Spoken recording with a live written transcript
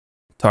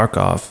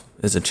Tarkov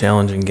is a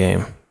challenging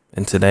game,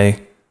 and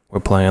today we're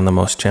playing on the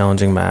most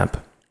challenging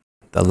map,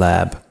 the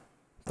lab.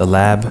 The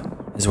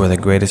lab is where the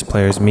greatest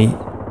players meet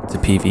to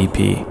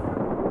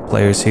PvP.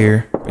 Players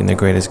here bring the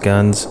greatest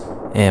guns,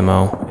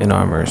 ammo, and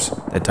armors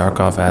that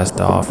Tarkov has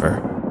to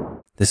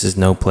offer. This is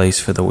no place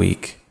for the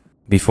weak.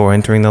 Before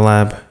entering the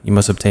lab, you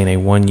must obtain a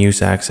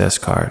one-use access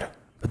card,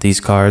 but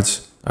these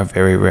cards are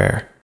very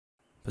rare.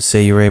 But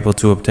say you were able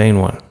to obtain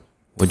one,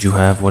 would you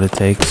have what it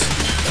takes?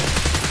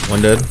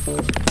 One dead.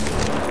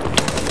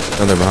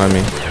 Another behind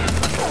me.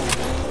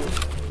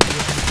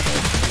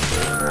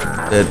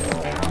 Dead.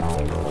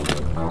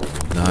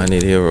 Nah, I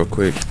need to heal real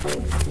quick.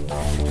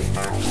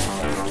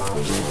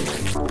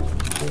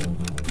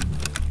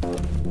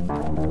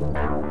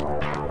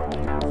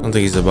 I don't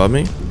think he's above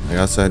me. Like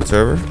outside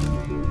server.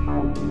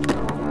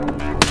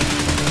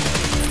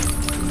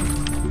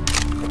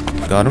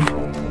 Got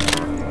him.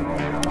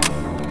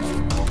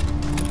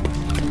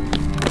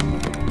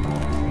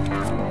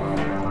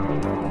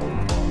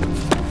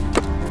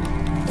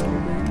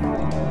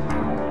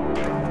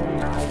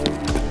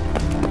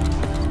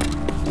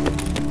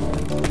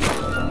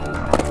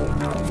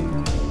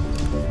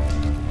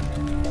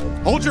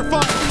 Hold your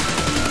fire!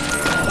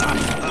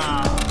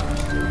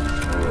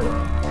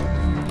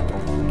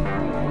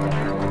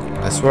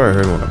 I swear I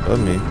heard one above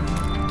me.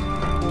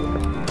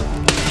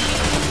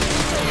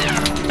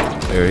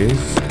 There he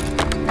is.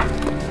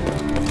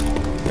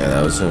 Yeah,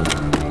 that was him.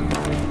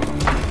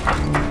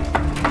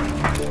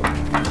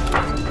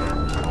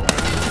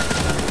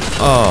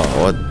 Oh,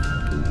 what?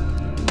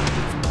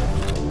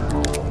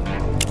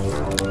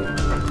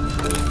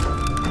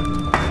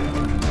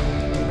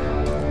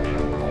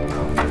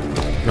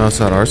 No, it's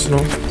not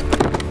Arsenal.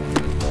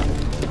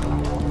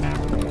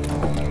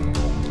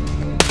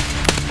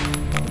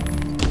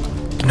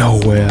 No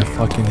way I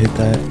fucking hit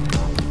that.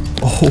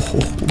 Oh,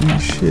 holy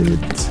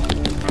shit.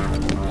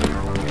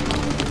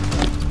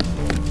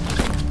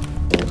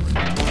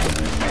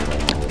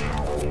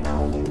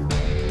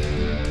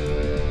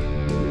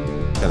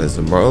 Got a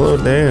Zimbarlo?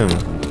 Damn.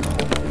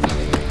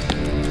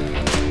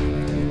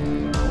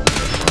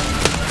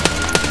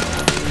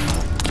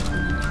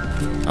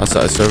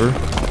 Outside server.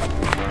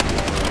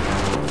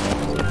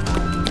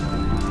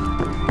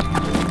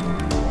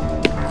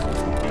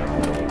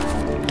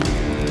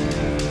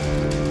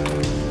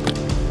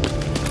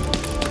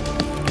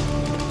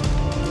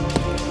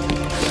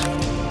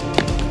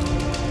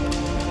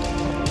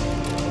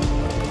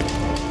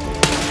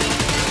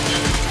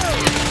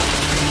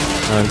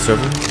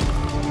 Server.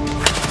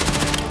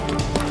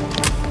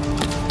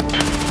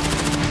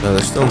 No,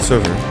 they're still in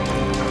server.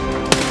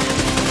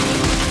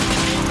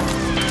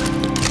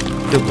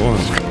 Killed one.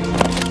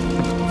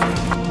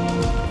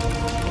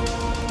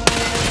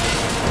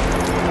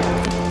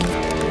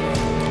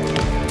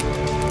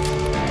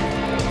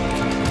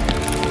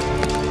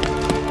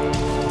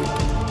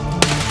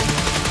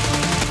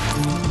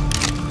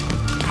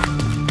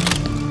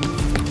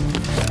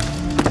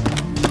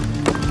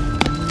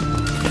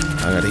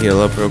 I gotta heal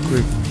up real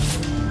quick.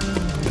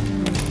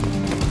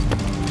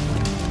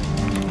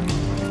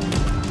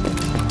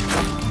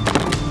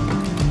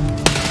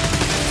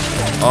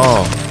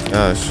 Oh,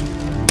 gosh.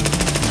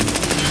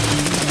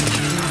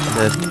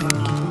 Dead.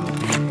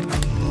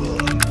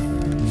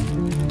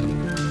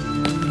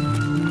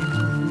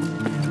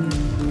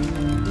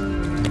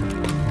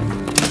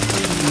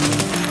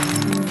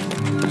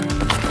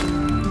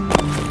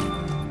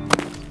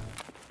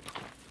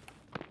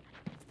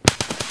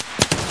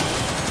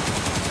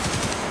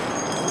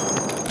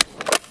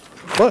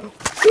 What?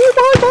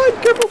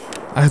 Behind, careful!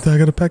 I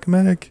gotta pack a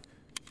mag.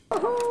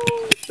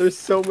 Oh, there's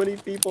so many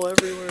people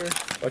everywhere.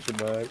 Watch your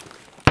back.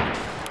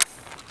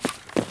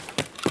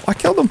 I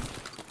killed him.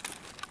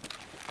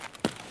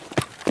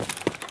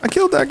 I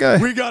killed that guy.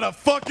 We got a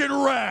fucking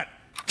rat!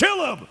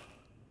 Kill him!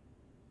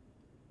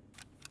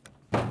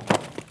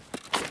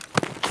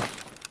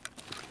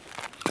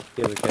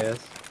 He has a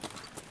cast.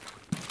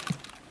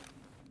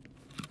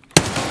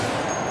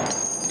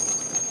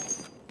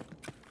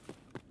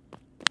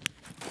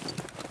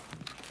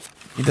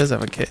 He does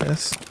have a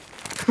cast.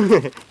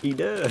 He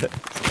does.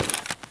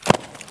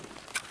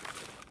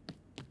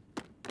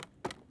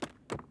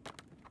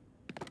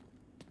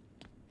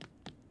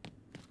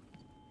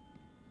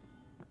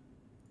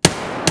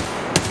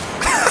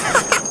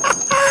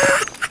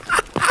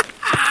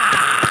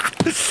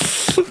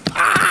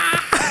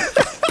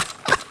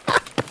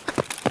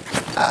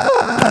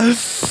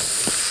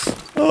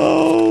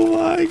 Oh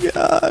my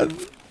god.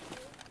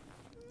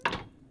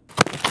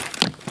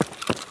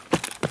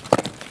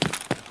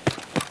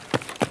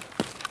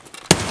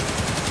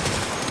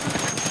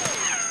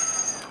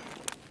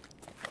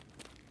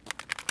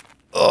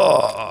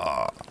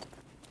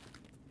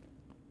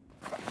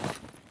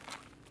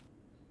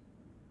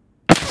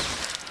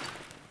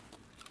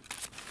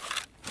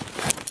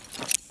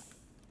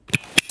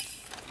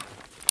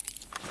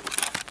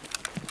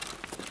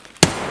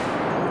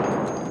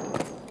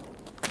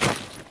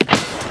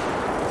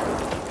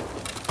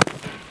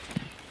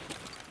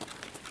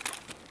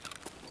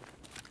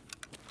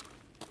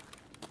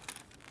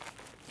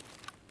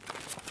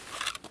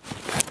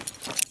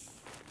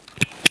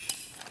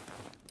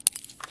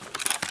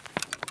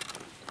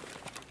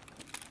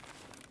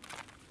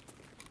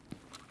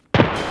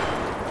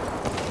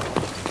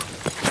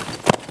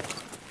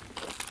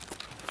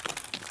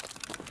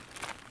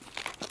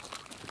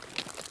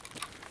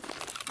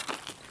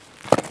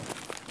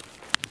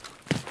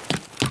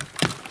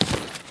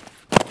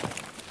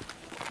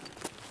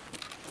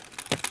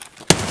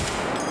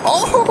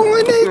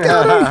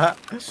 got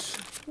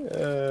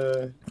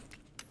him!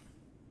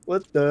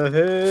 What the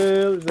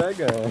hell is that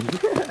gun?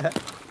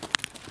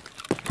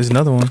 There's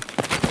another one.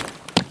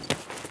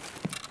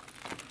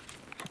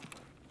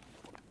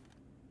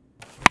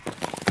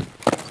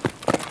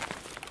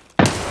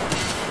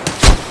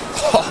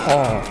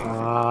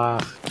 Ah.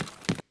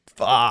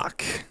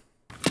 Fuck.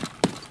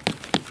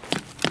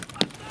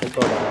 I'd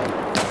go down.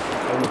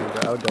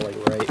 I would go like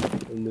right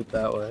and loop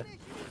that way.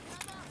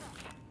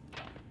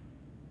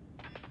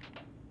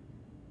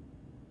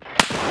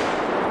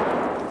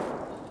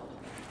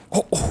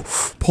 Oh,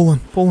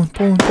 pulling.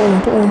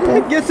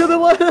 Get to the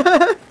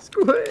left!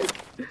 Quick!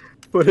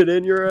 Put it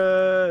in your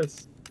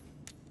ass!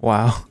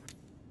 Wow.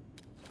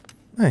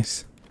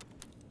 Nice.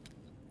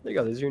 There you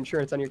go, there's your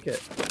insurance on your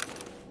kit.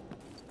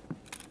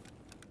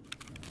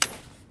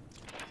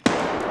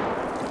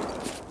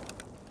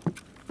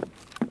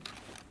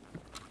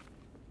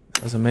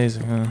 That's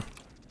amazing, huh?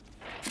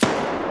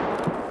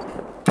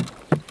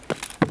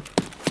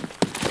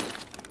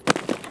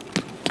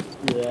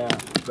 Yeah,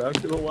 back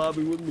to the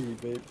lobby with me,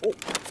 babe. Oh!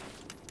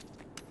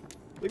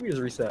 Maybe you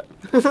just reset.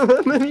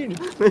 maybe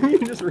you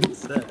just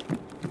reset.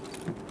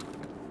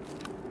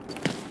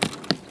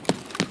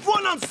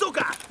 Fueron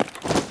suka!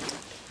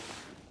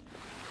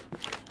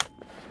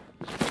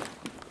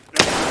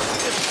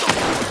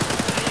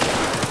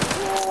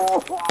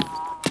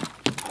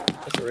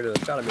 That's rid of the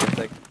shot at me, I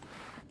think.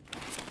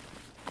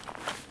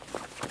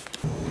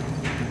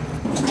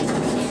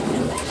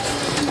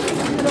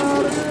 Get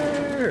out of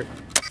there!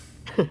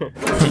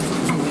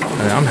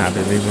 I mean, I'm happy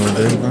leaving with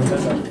this, man.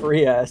 That's a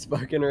free ass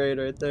fucking raid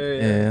right there.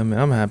 Yeah, I mean,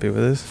 I'm happy with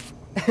this.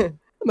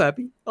 I'm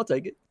happy. I'll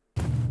take it.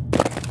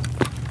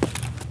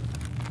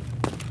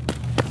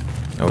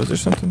 Oh, is there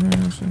something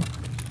there? Actually?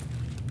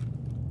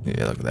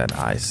 Yeah, look at that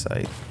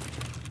eyesight.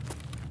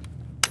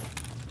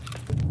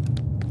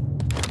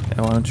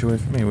 Yeah, why don't you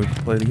wait for me? We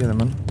can play together,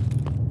 man.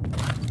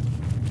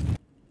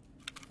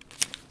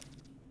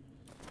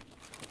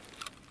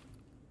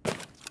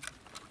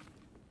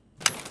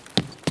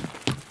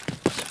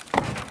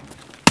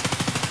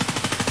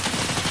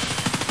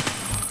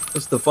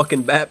 It's the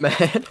fucking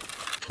Batman.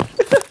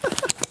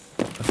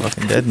 The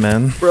fucking dead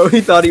man. Bro,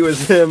 he thought he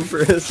was him for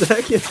a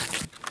second.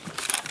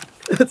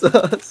 That's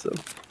awesome.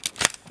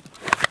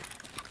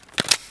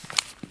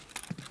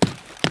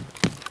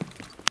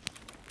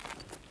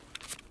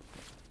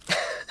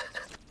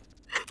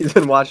 He's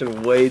been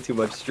watching way too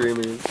much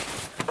streamers.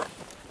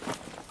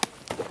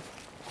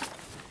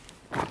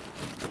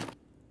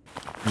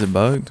 Is it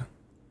bugged?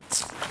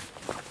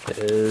 It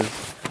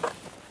is.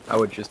 I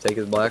would just take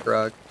his Black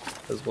Rock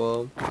as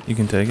well. You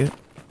can take it?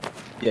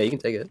 Yeah, you can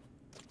take it.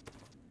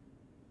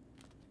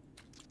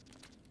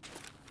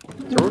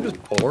 Is everyone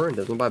just poor and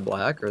doesn't buy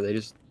black, or are they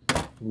just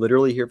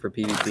literally here for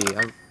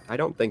PvP? I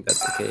don't think that's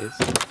the case.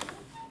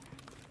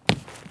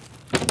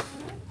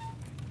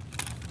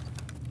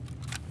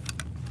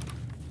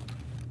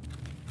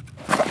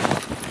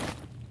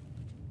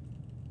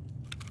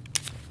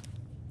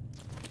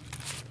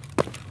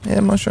 Yeah,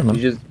 mushroom.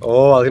 You just...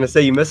 Oh, I was gonna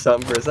say you missed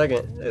something for a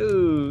second.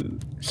 Ooh.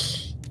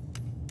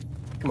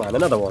 Come on,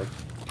 another one.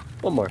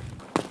 One more.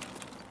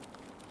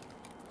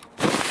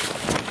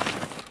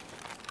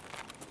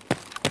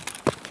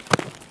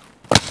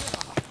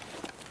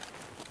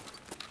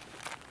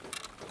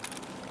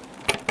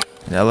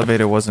 The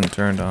elevator wasn't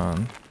turned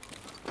on.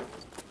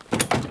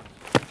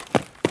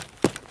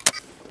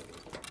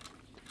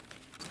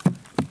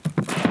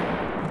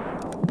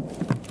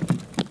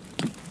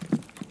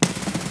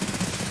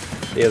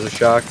 He has a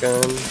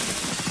shotgun.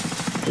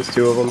 There's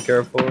two of them,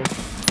 careful.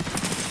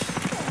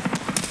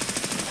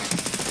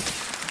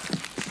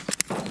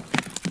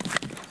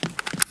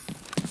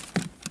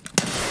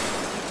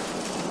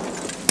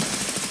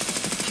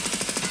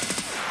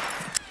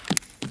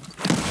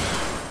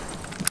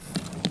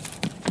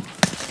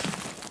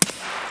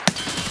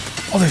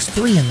 Oh, there's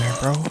 3 in there,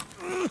 bro.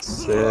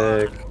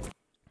 Sick.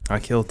 I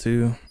killed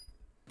 2.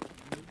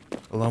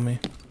 Below me.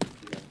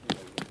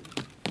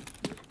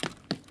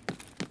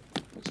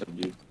 What's up,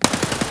 dude?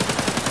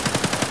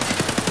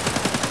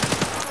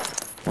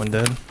 One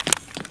dead.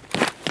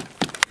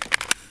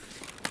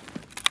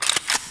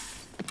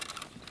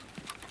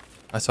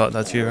 I saw it.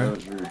 That's you, That right?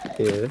 was rude.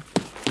 Yeah.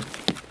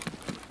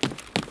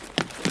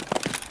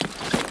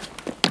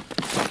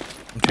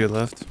 To your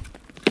left.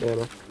 Yeah,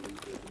 no.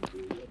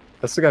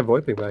 That's the guy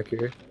VoIPing back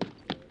here.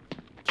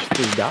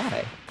 Just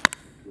die.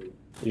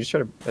 You just try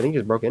to... I think he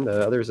just broke into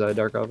the other side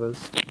Dark Office.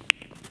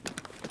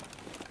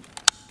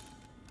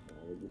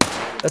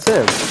 That's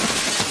him.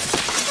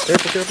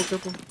 Careful, careful,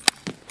 careful.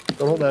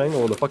 Don't hold that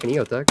angle with the fucking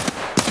EOTech.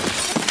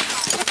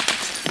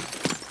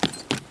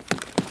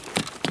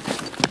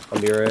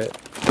 I'll be right.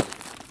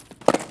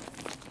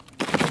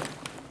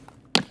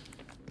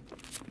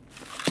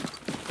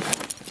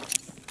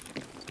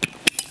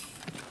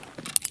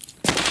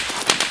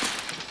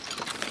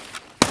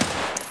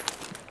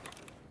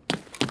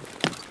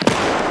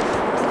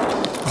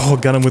 Oh,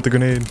 got him with the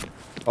grenade.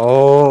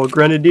 Oh,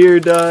 Grenadier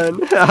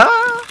done.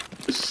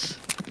 Alright,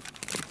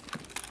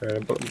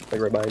 I'm like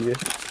right behind you.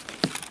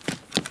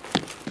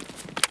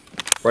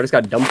 Bro, I just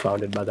got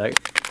dumbfounded by that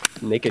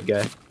naked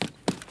guy.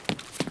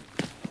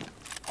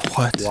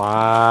 What?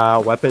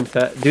 Wow, weapon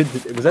tech. Dude,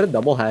 was that a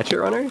double hatchet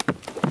runner?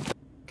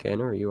 Okay, I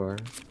know where you are.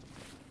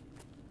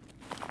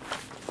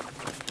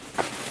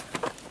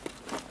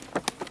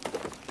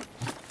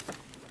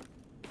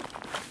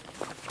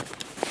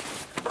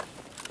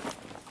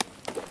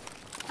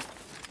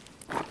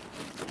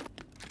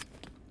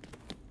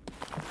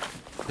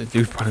 The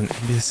dude brought an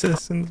enemy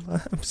assist in the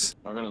labs.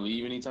 Are we gonna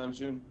leave anytime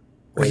soon?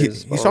 Wait,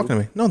 Wait, he's talking to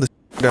me. No, this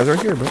guy's right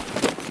here, bro.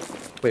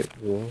 Wait,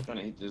 whoa. I'm trying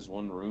to hit this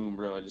one room,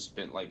 bro. I just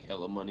spent like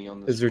hella money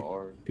on this Is there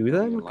bar. two I don't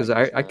then? even Because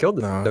like this I map. killed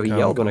him. No, So he no,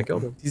 yelled when I no.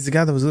 killed him. He's the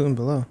guy that was looting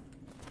below.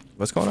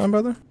 What's going on,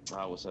 brother?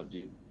 Ah, what's up,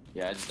 dude?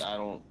 Yeah, I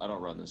don't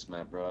run this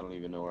map, bro. I don't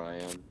even know where I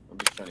am. I'm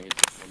just trying to hit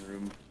this one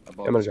room. I'm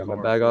gonna drop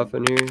my bag off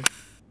in here.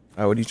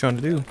 What are you trying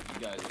to do? You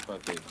guys are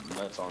fucking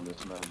nuts on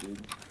this map,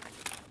 dude.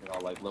 You're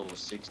all like level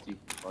 60.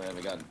 I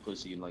haven't gotten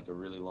pussy in like a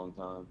really long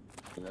time.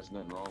 And that's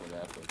nothing wrong with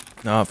that,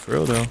 but Nah, for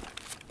real though.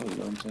 you know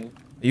what I'm saying?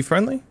 Are you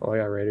friendly? Oh, I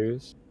got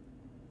raiders.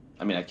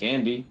 I mean, I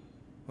can be.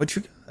 What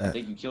you I got?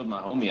 think you killed my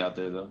homie out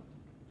there, though.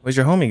 Where's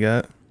your homie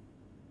got?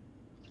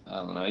 I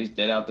don't know. He's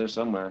dead out there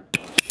somewhere.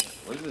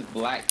 Where's this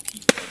black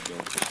piece of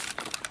go?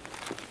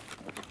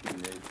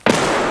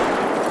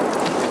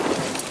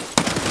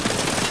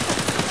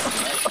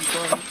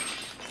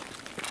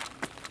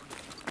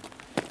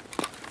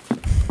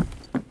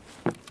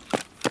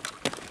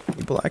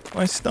 You blacked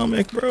my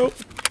stomach, bro.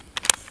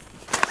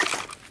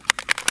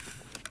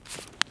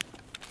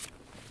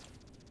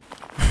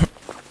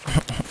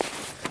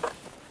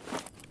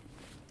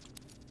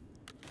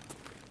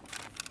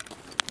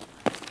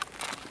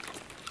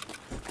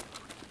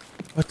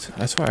 What?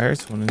 I swear I heard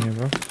someone in here,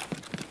 bro.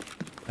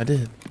 I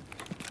did.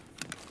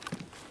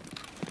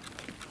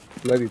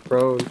 Might be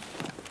prone.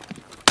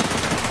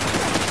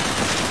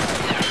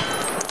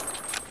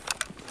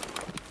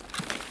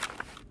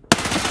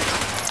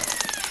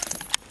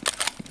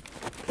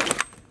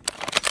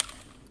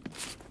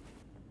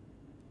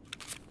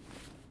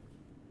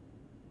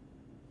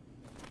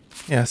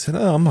 Yeah, I said,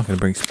 oh, I'm not gonna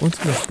bring sports.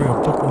 I'm gonna bring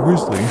a fucking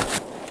grizzly.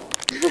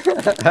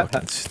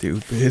 Fucking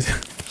stupid.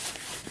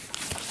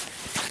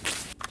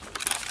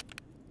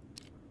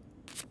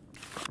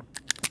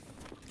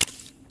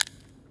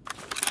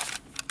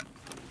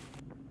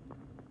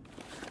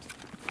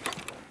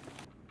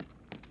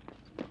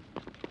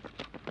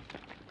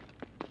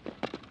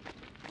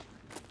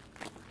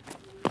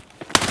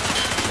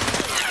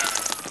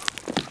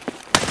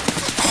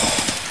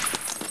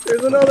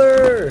 There's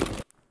another!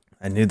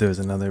 I knew there was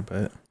another,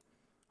 but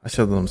I should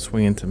have let them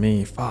swing into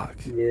me. Fuck.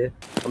 Yeah.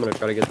 I'm gonna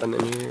try to get them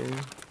in here.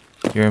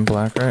 You're in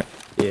black, right?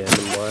 Yeah, I'm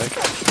in black.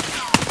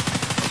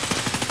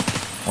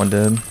 One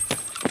dead.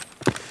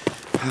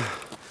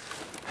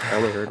 I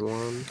only heard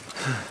one.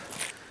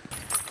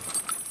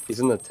 He's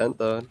in the tent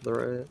though, to the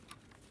right.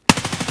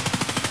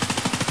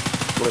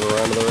 I'm gonna go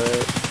around to the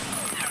right.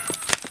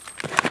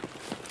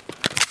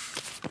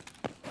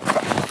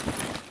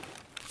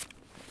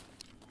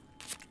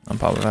 I'm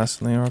popping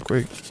Vaseline real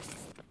quick.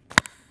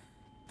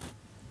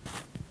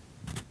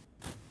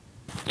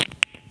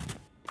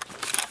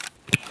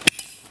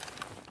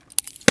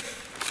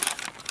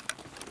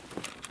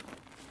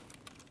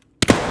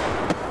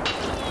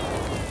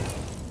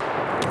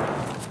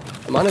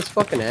 I'm on his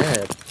fucking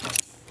head.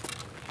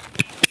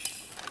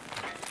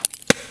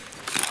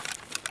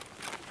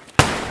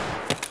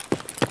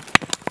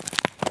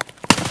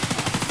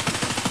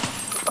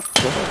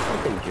 What a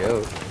fucking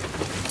joke.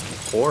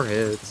 4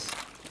 hits.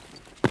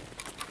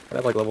 I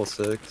have like level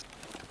 6.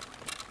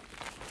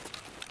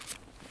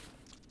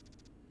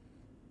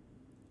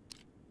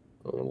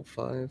 Oh, level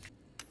 5.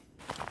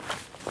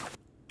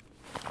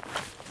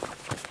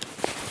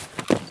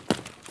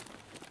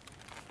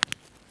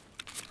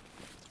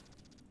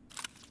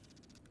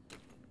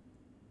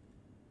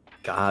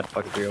 God,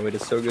 fucking 308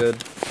 is so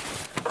good.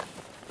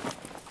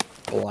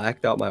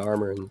 Blacked out my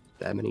armor in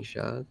that many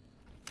shots.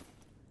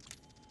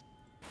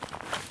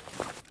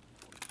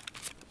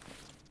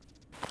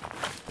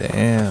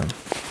 Damn.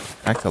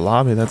 Back to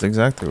lobby. That's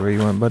exactly where you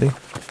went, buddy.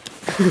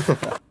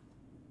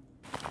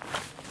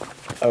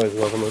 I always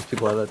love when those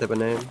people have that type of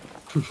name.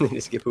 They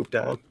just get pooped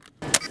on.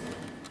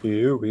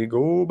 Here we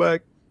go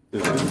back.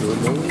 This is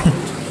good mode.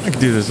 I can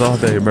do this all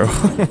day, bro.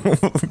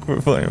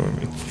 Quit playing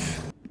with me.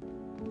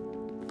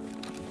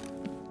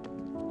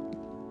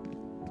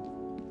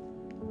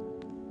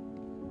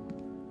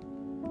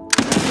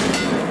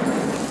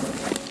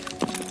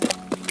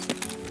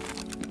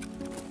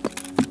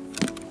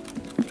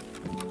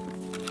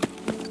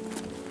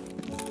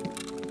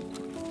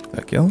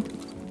 That kill?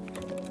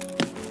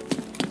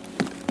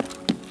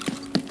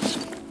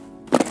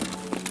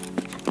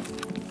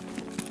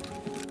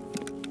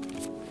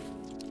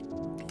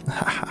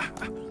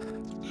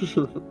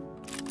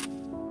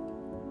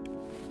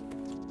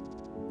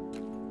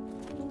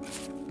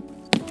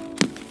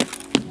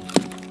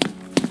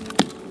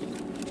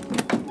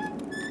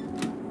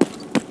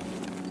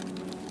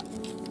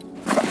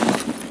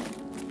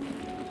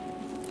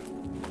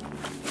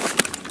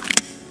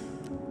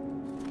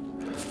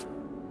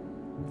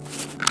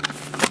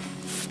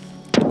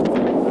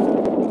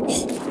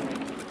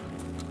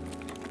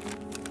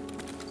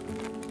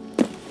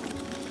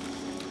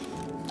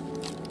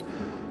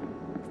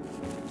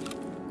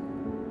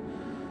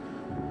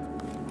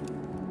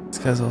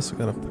 guy's also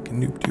got a fucking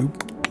noob tube.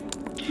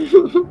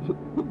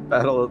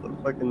 Battle of the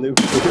fucking noob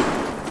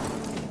tube.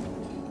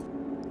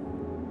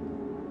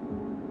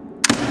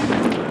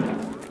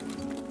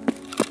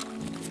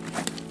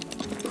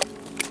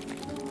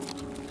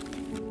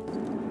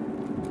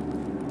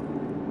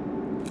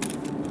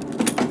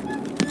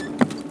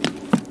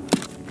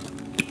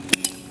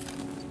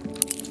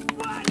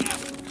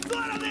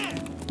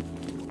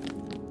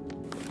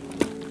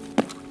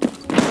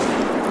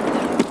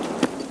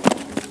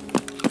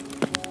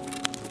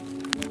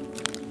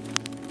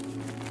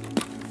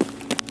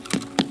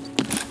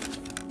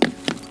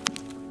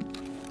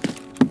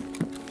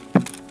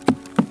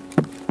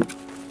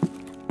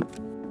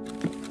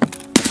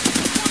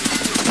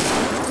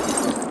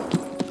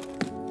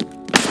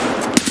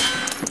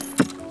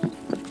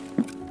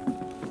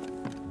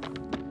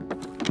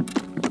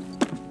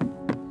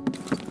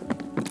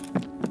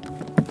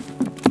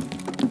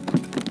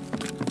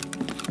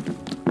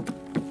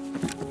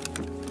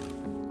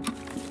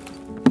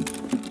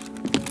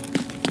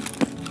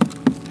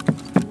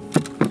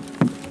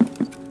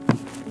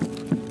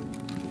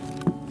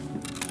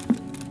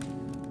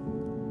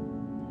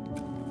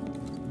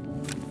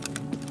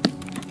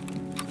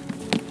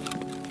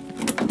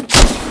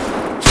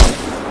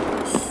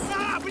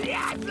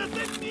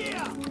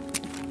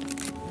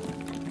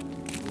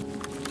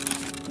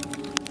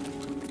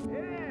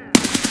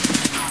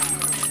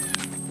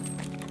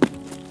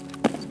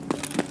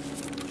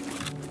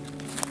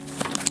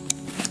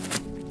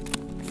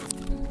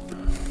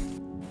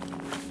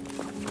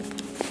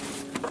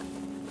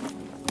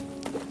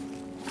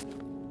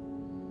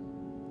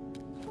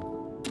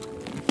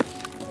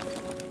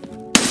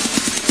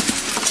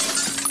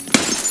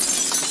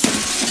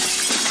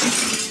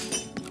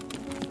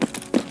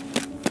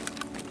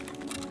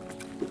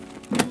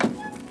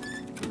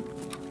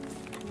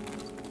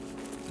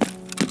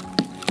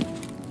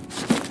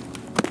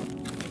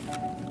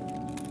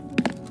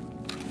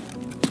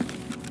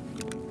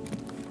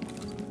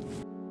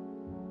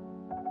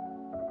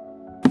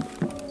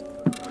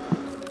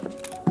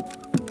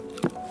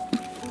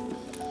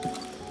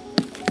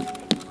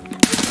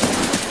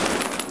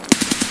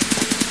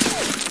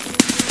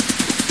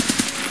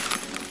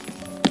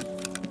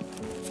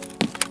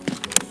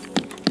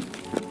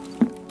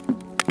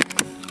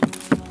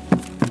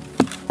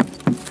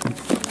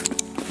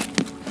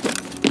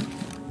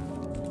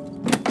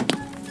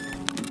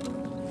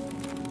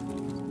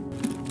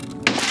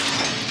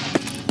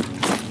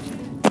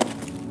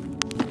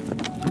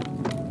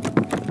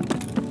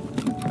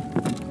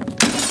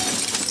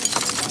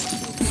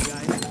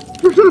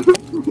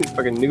 He's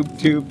fucking noob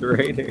tube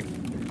raider.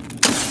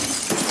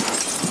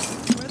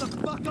 Where the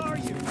fuck are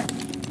you?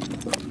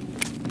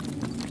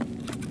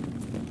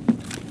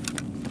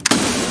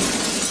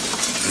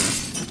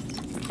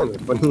 Kind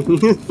of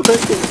funny.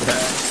 Fucking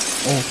guy.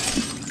 Oh.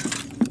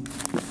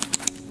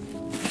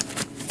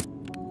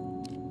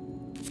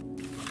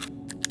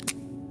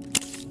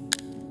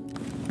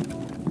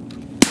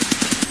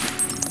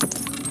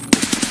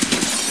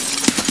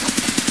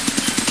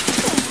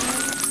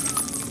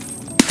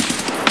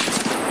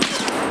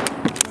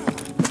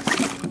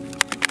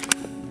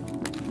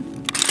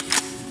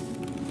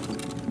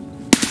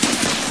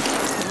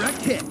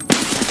 Direct hit.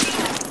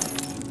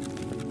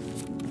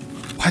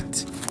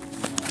 What?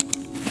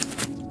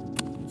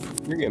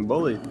 You're getting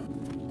bullied.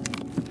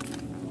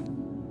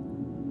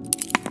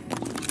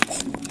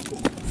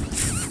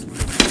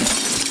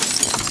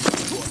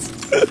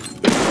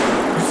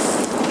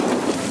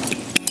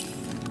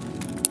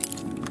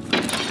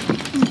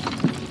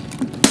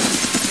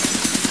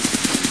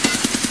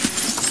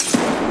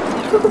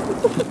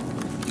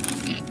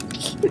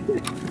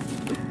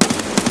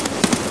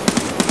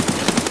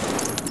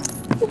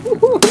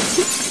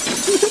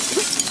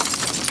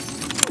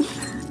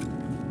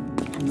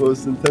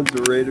 Most intense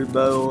raider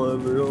battle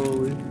ever,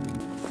 holy.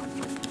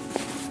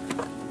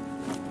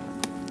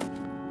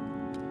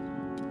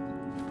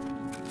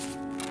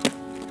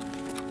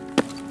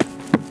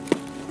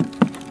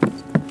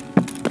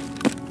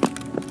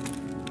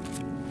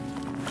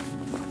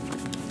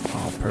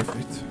 Oh,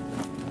 perfect.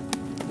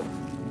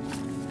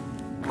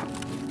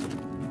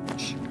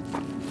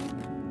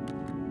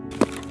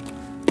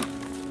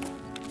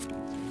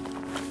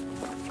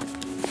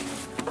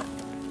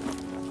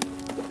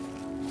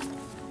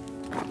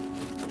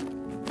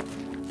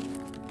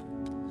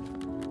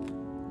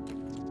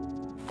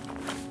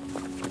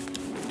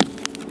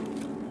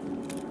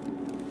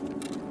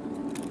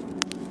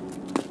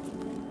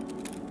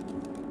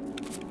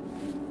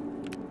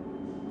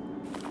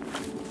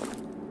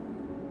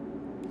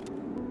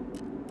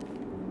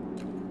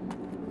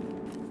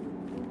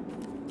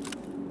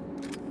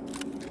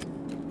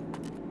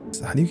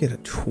 So how do you get a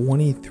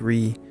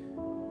 23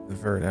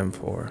 Vert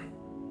M4?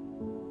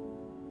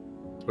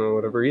 Or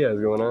whatever he has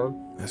going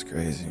on. That's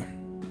crazy.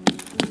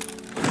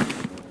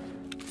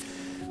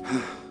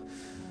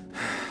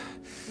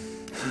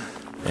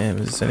 Damn,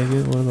 is this any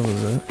good? What level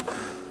is that?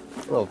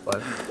 Level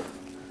 5.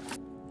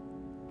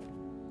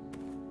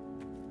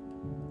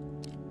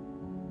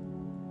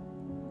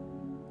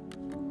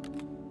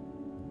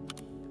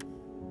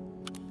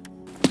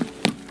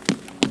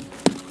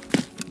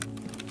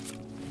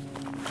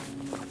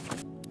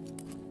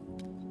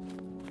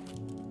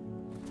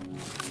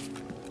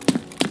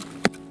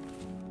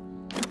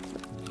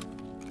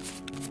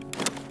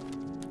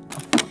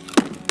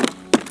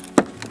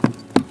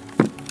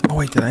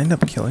 wait, did I end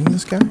up killing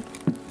this guy?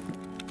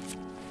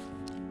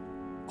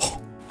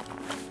 Oh,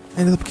 I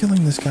ended up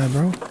killing this guy,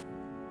 bro.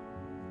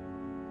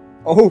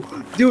 Oh,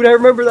 dude, I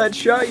remember that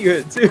shot you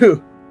hit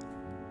too.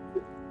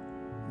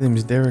 His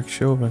name's Derek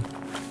Chauvin.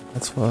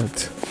 That's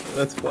fucked.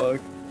 That's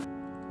fucked.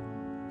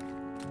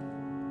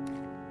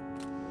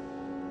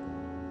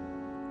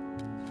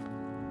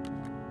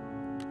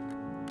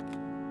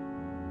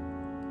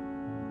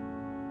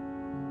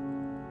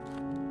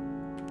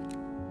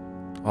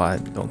 Oh, I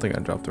don't think I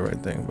dropped the right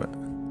thing, but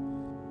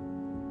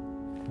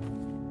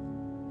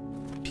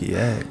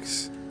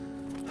PX.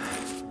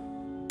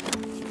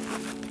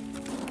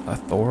 A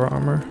Thor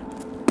armor?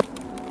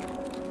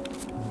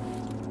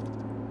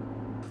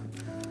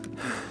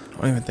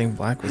 I don't even think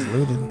black was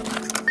looted.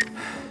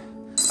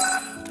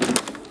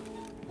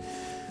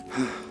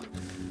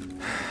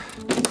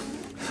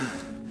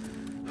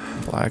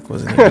 Black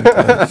wasn't even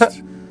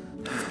touched.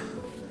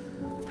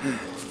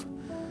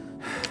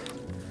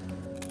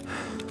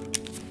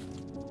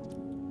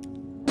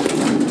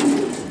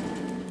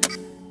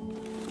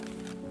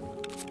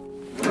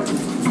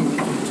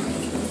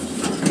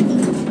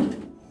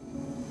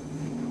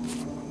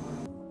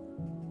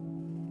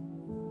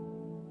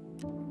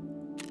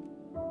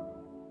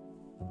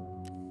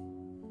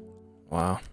 Wow.